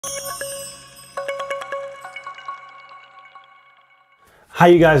How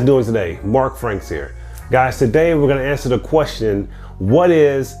you guys doing today? Mark Franks here. Guys, today we're gonna answer the question, what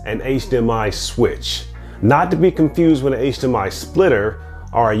is an HDMI switch? Not to be confused with an HDMI splitter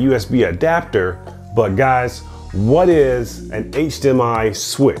or a USB adapter, but guys, what is an HDMI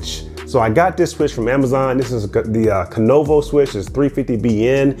switch? So I got this switch from Amazon. This is the Canovo switch. It's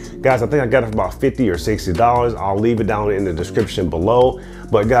 350BN. Guys, I think I got it for about $50 or $60. I'll leave it down in the description below.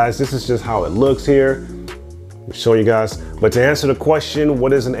 But guys, this is just how it looks here. I'm showing you guys. But to answer the question,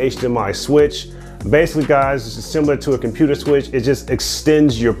 what is an HDMI switch? Basically, guys, it's similar to a computer switch. It just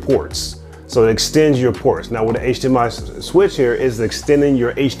extends your ports. So it extends your ports. Now with the HDMI switch here is extending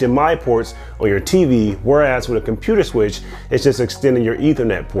your HDMI ports on your TV, whereas with a computer switch, it's just extending your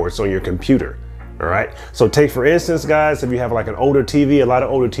Ethernet ports on your computer. All right. So take for instance, guys, if you have like an older TV, a lot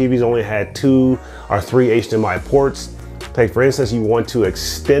of older TVs only had 2 or 3 HDMI ports. Take for instance, you want to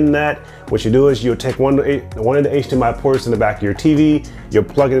extend that. What you do is you'll take one of the HDMI ports in the back of your TV, you'll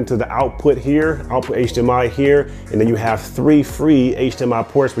plug it into the output here, output HDMI here, and then you have 3 free HDMI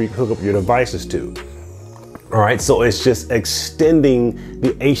ports where you can hook up your devices to. All right, so it's just extending the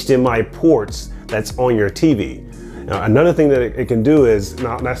HDMI ports that's on your TV. Now, another thing that it can do is,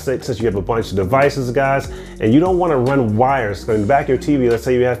 now let's say since you have a bunch of devices, guys, and you don't want to run wires in the back of your TV, let's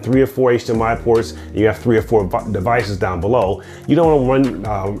say you have 3 or 4 HDMI ports, and you have 3 or 4 devices down below, you don't want to run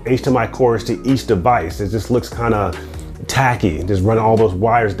HDMI cords to each device. It just looks kind of tacky, just run all those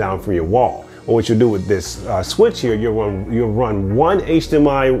wires down from your wall. Well, what you do with this switch here, you'll run one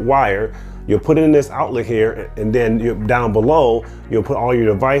HDMI wire, you'll put it in this outlet here, and then down below, you'll put all your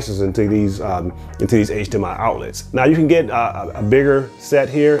devices into these HDMI outlets. Now you can get a bigger set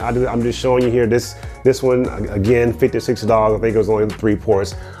here. I'm just showing you here, this one, again, $50 or $60. I think it was only 3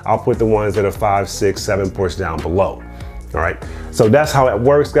 ports. I'll put the ones that are 5, 6, 7 ports down below. All right, so that's how it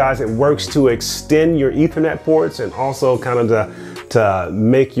works, guys. It works to extend your Ethernet ports and also kind of to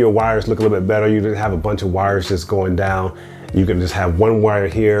make your wires look a little bit better. You didn't have a bunch of wires just going down. You can just have one wire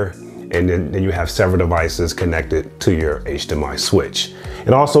here, and then you have several devices connected to your HDMI switch.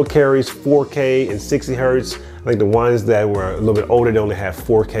 It also carries 4K and 60 Hertz. I think the ones that were a little bit older, they only have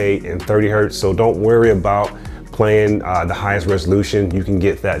 4K and 30 Hertz. So don't worry about playing the highest resolution. You can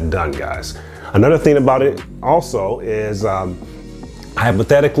get that done, guys. Another thing about it also is,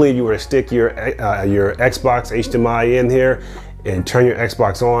 hypothetically, you were to stick your Xbox HDMI in here and turn your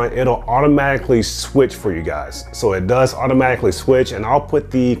Xbox on, it'll automatically switch for you guys. So it does automatically switch, and I'll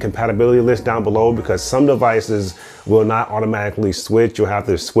put the compatibility list down below because some devices will not automatically switch. You'll have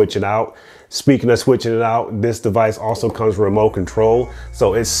to switch it out. Speaking of switching it out, this device also comes with remote control.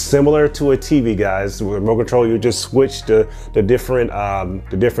 So it's similar to a TV, guys. With remote control, you just switch the different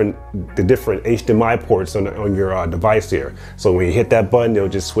HDMI ports on your device here. So when you hit that button, it'll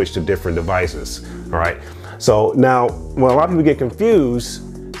just switch to different devices. All right. So now, when a lot of people get confused,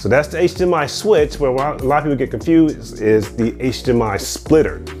 so that's the HDMI switch. Where a lot of people get confused is the HDMI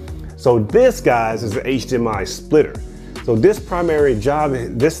splitter. So this, guys, is the HDMI splitter. So this primary job,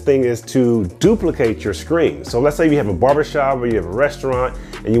 this thing is to duplicate your screen. So let's say you have a barbershop or you have a restaurant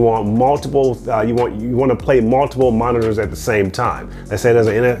and you want multiple, you want to play multiple monitors at the same time. Let's say there's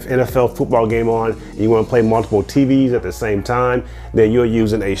an NFL football game on and you want to play multiple TVs at the same time, then you'll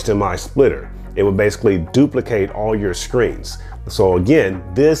use an HDMI splitter. It will basically duplicate all your screens. So again,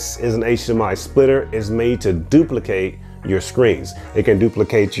 this is an HDMI splitter. It's made to duplicate your screens. It can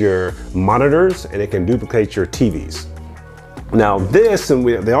duplicate your monitors and it can duplicate your TVs. Now this, and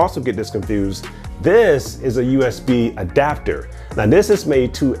they also get this confused, this is a USB adapter. Now this is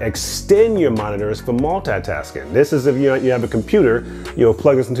made to extend your monitors for multitasking. This is if you have a computer, you'll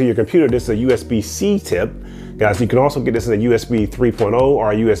plug this into your computer. This is a USB-C tip. Guys, you can also get this in a USB 3.0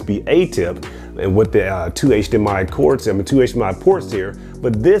 or a USB-A tip, and with the 2 HDMI cords, I mean 2 HDMI ports here.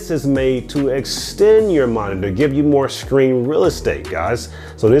 But this is made to extend your monitor, give you more screen real estate, guys.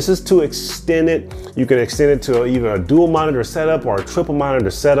 So this is to extend it. You can extend it to either a dual monitor setup or a triple monitor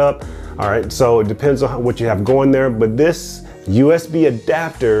setup. All right, so it depends on what you have going there. But this USB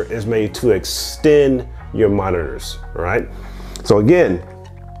adapter is made to extend your monitors. All right. So again,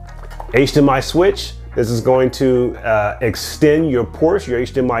 HDMI switch. This is going to extend your ports, your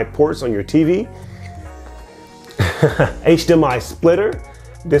HDMI ports on your TV. HDMI splitter.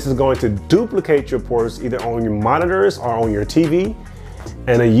 This is going to duplicate your ports either on your monitors or on your TV.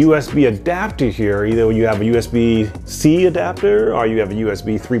 And a USB adapter here, either you have a USB-C adapter or you have a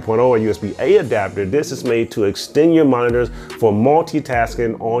USB 3.0 or USB-A adapter. This is made to extend your monitors for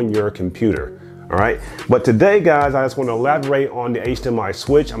multitasking on your computer. All right, but today, guys, I just want to elaborate on the HDMI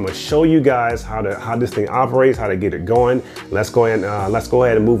switch. I'm going to show you guys how this thing operates, how to get it going. Let's go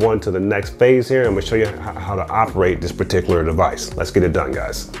ahead and move on to the next phase here. I'm going to show you how to operate this particular device. Let's get it done,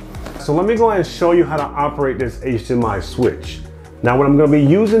 guys. So let me go ahead and show you how to operate this HDMI switch. Now, what I'm going to be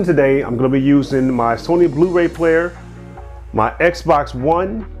using today, I'm going to be using my Sony Blu-ray player, my Xbox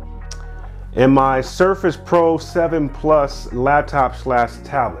One, and my Surface Pro 7 Plus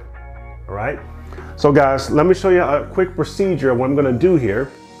laptop/tablet. All right. So guys, let me show you a quick procedure of what I'm going to do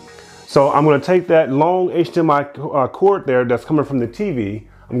here. So I'm going to take that long HDMI cord there that's coming from the TV.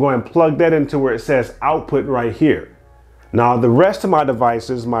 I'm going to plug that into where it says output right here. Now the rest of my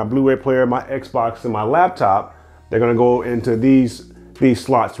devices, my Blu-ray player, my Xbox, and my laptop, they're going to go into these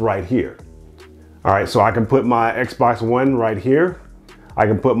slots right here. All right, so I can put my Xbox One right here. I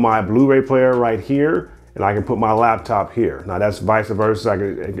can put my Blu-ray player right here, and I can put my laptop here. Now that's vice versa.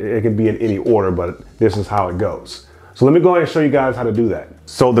 It can be in any order, but this is how it goes. So let me go ahead and show you guys how to do that.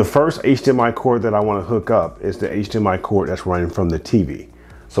 So the first HDMI cord that I want to hook up is the HDMI cord that's running from the TV.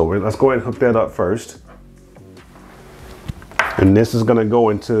 So let's go ahead and hook that up first. And this is going to go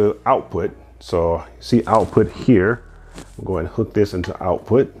into output. So see output here. We'll go ahead and hook this into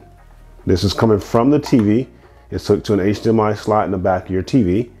output. This is coming from the TV. It's hooked to an HDMI slot in the back of your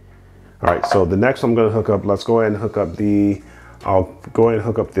TV. All right, so the next one I'm going to hook up, let's go ahead and hook up I'll go ahead and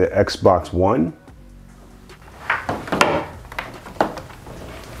hook up the Xbox One.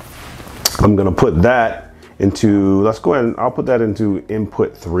 I'm going to put that into, let's go ahead and I'll put that into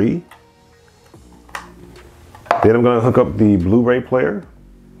input 3. Then I'm going to hook up the Blu-ray player,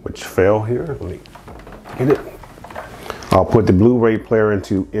 which fell here. Let me get it. I'll put the Blu-ray player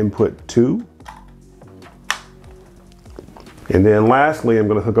into input 2. And then lastly, I'm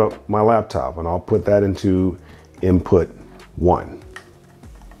going to hook up my laptop and I'll put that into input 1.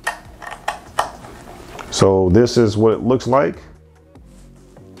 So this is what it looks like.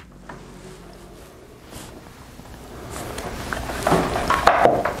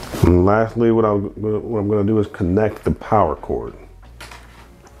 And lastly, what I'm going to do is connect the power cord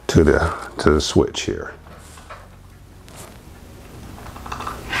to the switch here.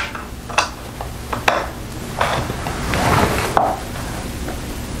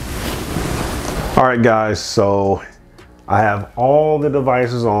 All right, guys, so I have all the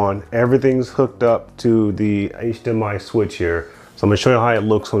devices on. Everything's hooked up to the HDMI switch here. So I'm going to show you how it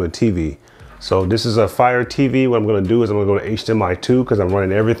looks on the TV. So this is a Fire TV. What I'm going to do is I'm going to go to HDMI 2 because I'm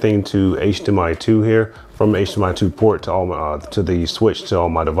running everything to HDMI 2 here from HDMI 2 port to all to the switch to all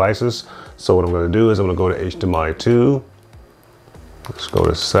my devices. So what I'm going to do is I'm going to go to HDMI 2. Let's go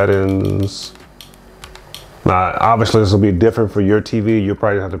to settings. Now, obviously this will be different for your TV. You'll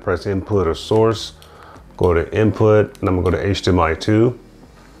probably have to press input or source. Go to input, and I'm gonna go to HDMI 2.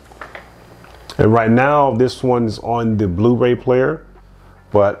 And right now, this one's on the Blu-ray player,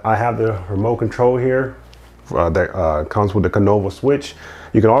 but I have the remote control here that comes with the Canova switch.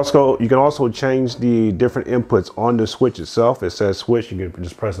 You can also change the different inputs on the switch itself. It says switch, you can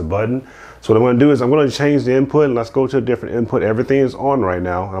just press the button. So what I'm gonna do is I'm gonna change the input and let's go to a different input. Everything is on right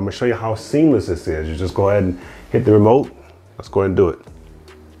now. I'm gonna show you how seamless this is. You just go ahead and hit the remote. Let's go ahead and do it.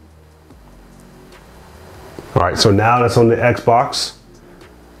 All right, so now that's on the Xbox.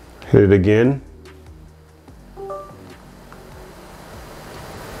 Hit it again.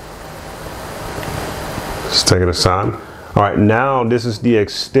 Let's take it aside. All right, now this is the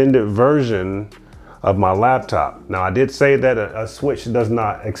extended version of my laptop. Now I did say that a switch does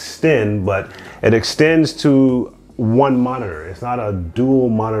not extend, but it extends to one monitor. It's not a dual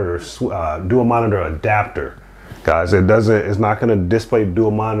monitor adapter. Guys, it's not gonna display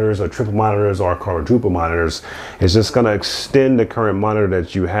dual monitors or triple monitors or quadruple monitors. It's just gonna extend the current monitor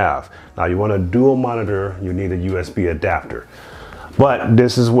that you have. Now you want a dual monitor, you need a USB adapter. But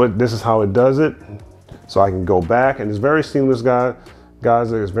this is how it does it. So I can go back, and it's very seamless, guys.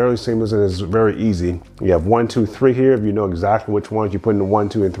 It's very seamless and it's very easy. You have 1, 2, 3 here. If you know exactly which ones you put in the 1,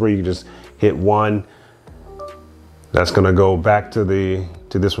 2, and 3, you just hit 1. That's gonna go back to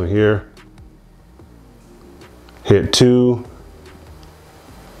this one here. Hit 2.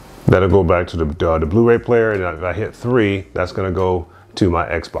 That'll go back to the Blu-ray player, and if I hit 3, that's gonna go to my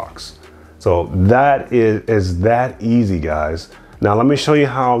Xbox. So that is that easy, guys. Now let me show you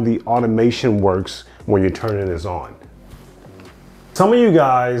how the automation works when you're turning this on. Some of you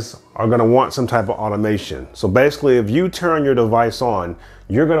guys are gonna want some type of automation. So basically, if you turn your device on,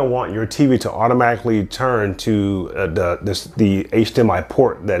 you're gonna want your TV to automatically turn to the HDMI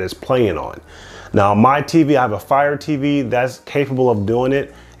port that it's playing on. Now my TV, I have a Fire TV that's capable of doing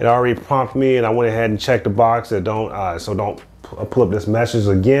it. It already prompted me, and I went ahead and checked the box that don't pull up this message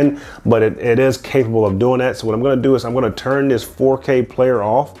again, but it is capable of doing that. So what I'm going to do is I'm going to turn this 4K player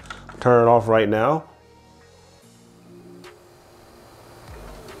off. Turn it off right now.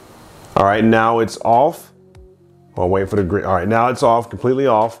 All right, now it's off. I'll wait for the green. All right, now it's off, completely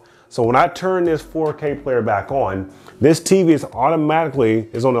off. So when I turn this 4K player back on, this TV is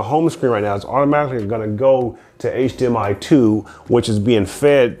on the home screen right now. It's automatically gonna go to HDMI 2, which is being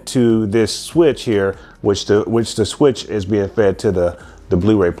fed to this switch here, which the switch is being fed to the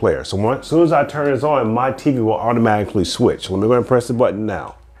Blu-ray player. So as soon as I turn this on, my TV will automatically switch. So I'm gonna press the button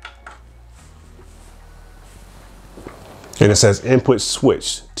now. And it says input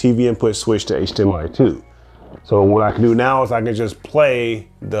switch, TV input switch to HDMI 2. So what I can do now is I can just play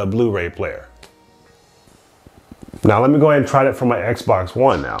the Blu-ray player. Now let me go ahead and try that for my Xbox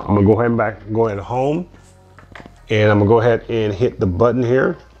One now. I'm gonna go ahead home, and I'm gonna go ahead and hit the button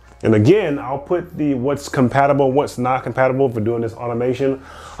here. And again, I'll put what's compatible, what's not compatible for doing this automation.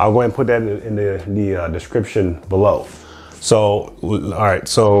 I'll go ahead and put that in the description below. So, all right,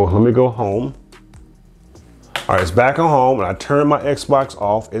 so let me go home. All right, it's back on home, and I turned my Xbox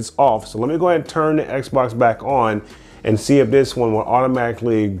off. It's off. So let me go ahead and turn the Xbox back on and see if this one will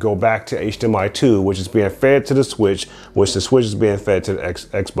automatically go back to HDMI 2, which is being fed to the switch, which the switch is being fed to the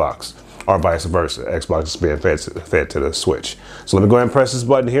Xbox, or vice versa. Xbox is being fed to the switch. So let me go ahead and press this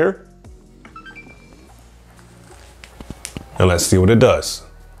button here. And let's see what it does.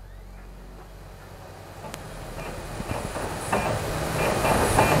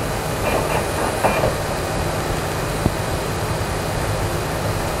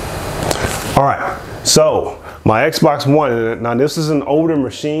 All right, so my Xbox One, now this is an older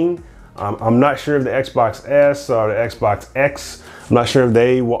machine. I'm not sure if the Xbox S or the Xbox X, I'm not sure if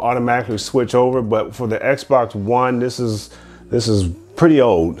they will automatically switch over, but for the Xbox One, this is pretty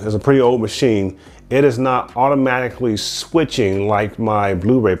old. It's a pretty old machine. It is not automatically switching like my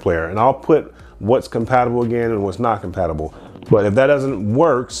Blu-ray player. And I'll put what's compatible again and what's not compatible. But if that doesn't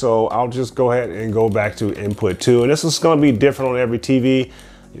work, so I'll just go ahead and go back to input 2. And this is gonna be different on every TV.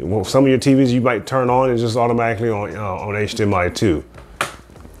 Well, some of your TVs you might turn on and just automatically on HDMI 2.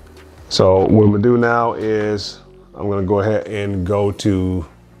 So what I'm gonna do now is I'm gonna go ahead and go to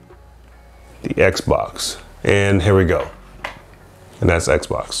the Xbox, and here we go. And that's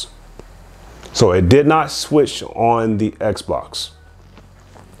Xbox. So it did not switch on the Xbox.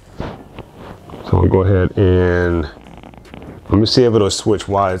 So I'll go ahead and let me see if it'll switch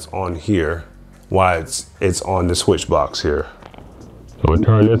while it's on here, while it's on the switch box here. So I'm gonna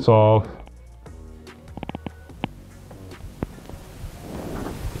turn this off.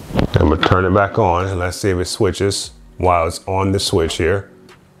 I'm gonna turn it back on, and let's see if it switches while it's on the switch here.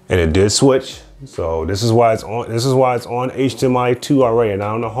 And it did switch. So this is why it's on. This is why it's on HDMI 2 already.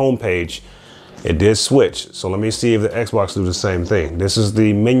 Now on the home page, it did switch. So let me see if the Xbox do the same thing. This is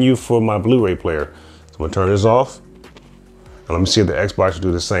the menu for my Blu-ray player. So I'm gonna turn this off. And let me see if the Xbox will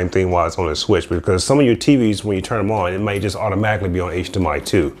do the same thing while it's on the switch, because some of your TVs, when you turn them on, it might just automatically be on HDMI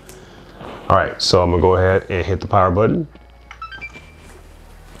 2. All right, so I'm gonna go ahead and hit the power button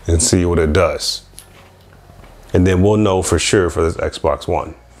and see what it does. And then we'll know for sure for this Xbox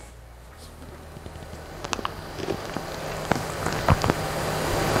One.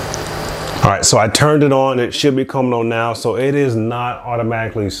 All right, so I turned it on. It should be coming on now. So it is not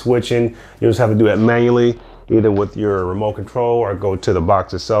automatically switching. You just have to do that manually, either with your remote control or go to the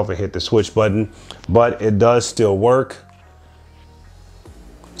box itself and hit the switch button. But it does still work.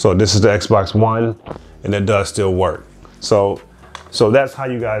 So this is the Xbox One, and it does still work. So that's how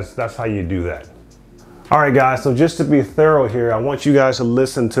you do that. All right, guys, so just to be thorough here, I want you guys to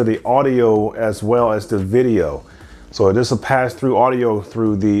listen to the audio as well as the video. So this will pass through audio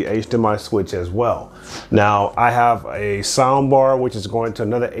through the HDMI switch as well. Now I have a sound bar, which is going to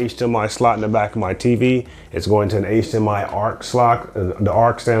another HDMI slot in the back of my TV. It's going to an HDMI ARC slot. The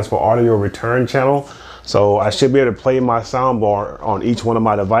ARC stands for audio return channel. So I should be able to play my sound bar on each one of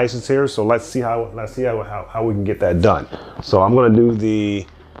my devices here. So let's see how we can get that done. So I'm going to do the,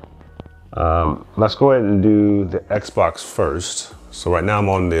 let's go ahead and do the Xbox first. So right now I'm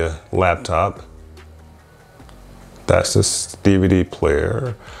on the laptop. That's this DVD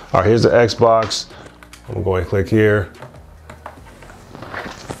player. All right, here's the Xbox. I'm gonna go ahead and click here.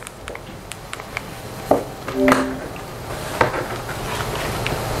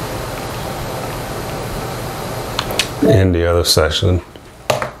 And the other section.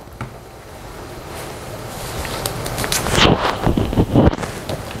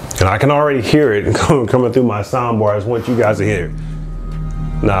 And I can already hear it coming through my soundbar. I just want you guys to hear it.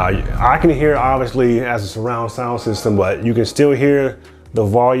 Now, I can hear obviously as a surround sound system, but you can still hear the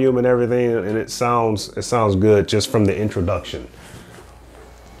volume and everything, and it sounds good just from the introduction.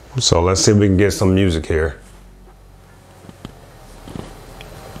 So let's see if we can get some music here.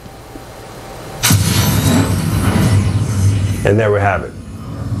 And there we have it.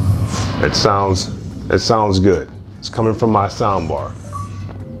 It sounds good. It's coming from my sound bar.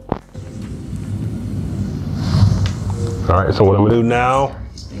 All right, so what I'm gonna do now,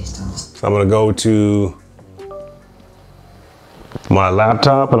 so I'm gonna go to my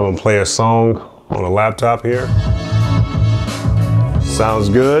laptop and I'm gonna play a song on the laptop here. Sounds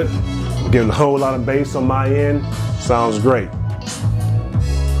good. I'm getting a whole lot of bass on my end. Sounds great.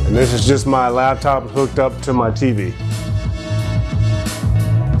 And this is just my laptop hooked up to my TV.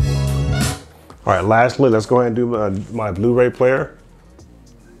 All right, lastly, let's go ahead and do my Blu-ray player.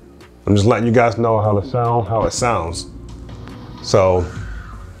 I'm just letting you guys know how it sounds. So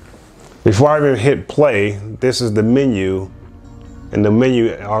before I even hit play, this is the menu, and the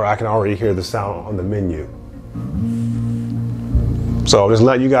menu, I can already hear the sound on the menu. So just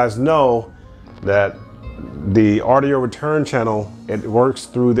let you guys know that the audio return channel, it works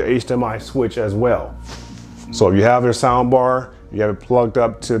through the HDMI switch as well. So if you have your sound bar, you have it plugged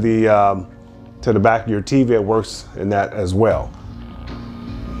up to the back of your TV, it works in that as well.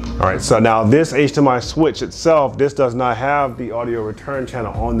 All right, so now this HDMI switch itself, this does not have the audio return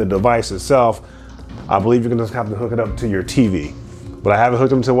channel on the device itself. I believe you're gonna have to hook it up to your TV. But I have it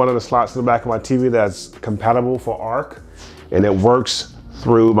hooked up to one of the slots in the back of my TV that's compatible for ARC, and it works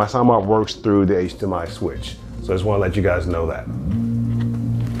through, my soundbar works through the HDMI switch. So I just wanna let you guys know that.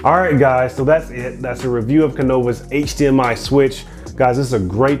 All right, guys, so that's it. That's a review of Kanova's HDMI switch. Guys, this is a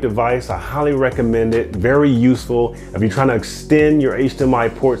great device. I highly recommend it. Very useful. If you're trying to extend your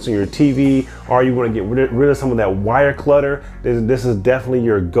HDMI ports on your TV, or you want to get rid of some of that wire clutter, this is definitely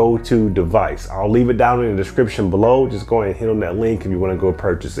your go-to device. I'll leave it down in the description below. Just go ahead and hit on that link if you want to go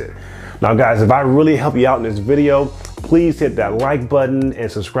purchase it. Now, guys, if I really help you out in this video, please hit that like button and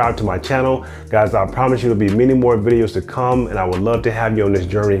subscribe to my channel. Guys, I promise you there'll be many more videos to come, and I would love to have you on this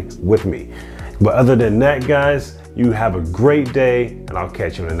journey with me. But other than that, guys, you have a great day, and I'll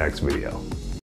catch you in the next video.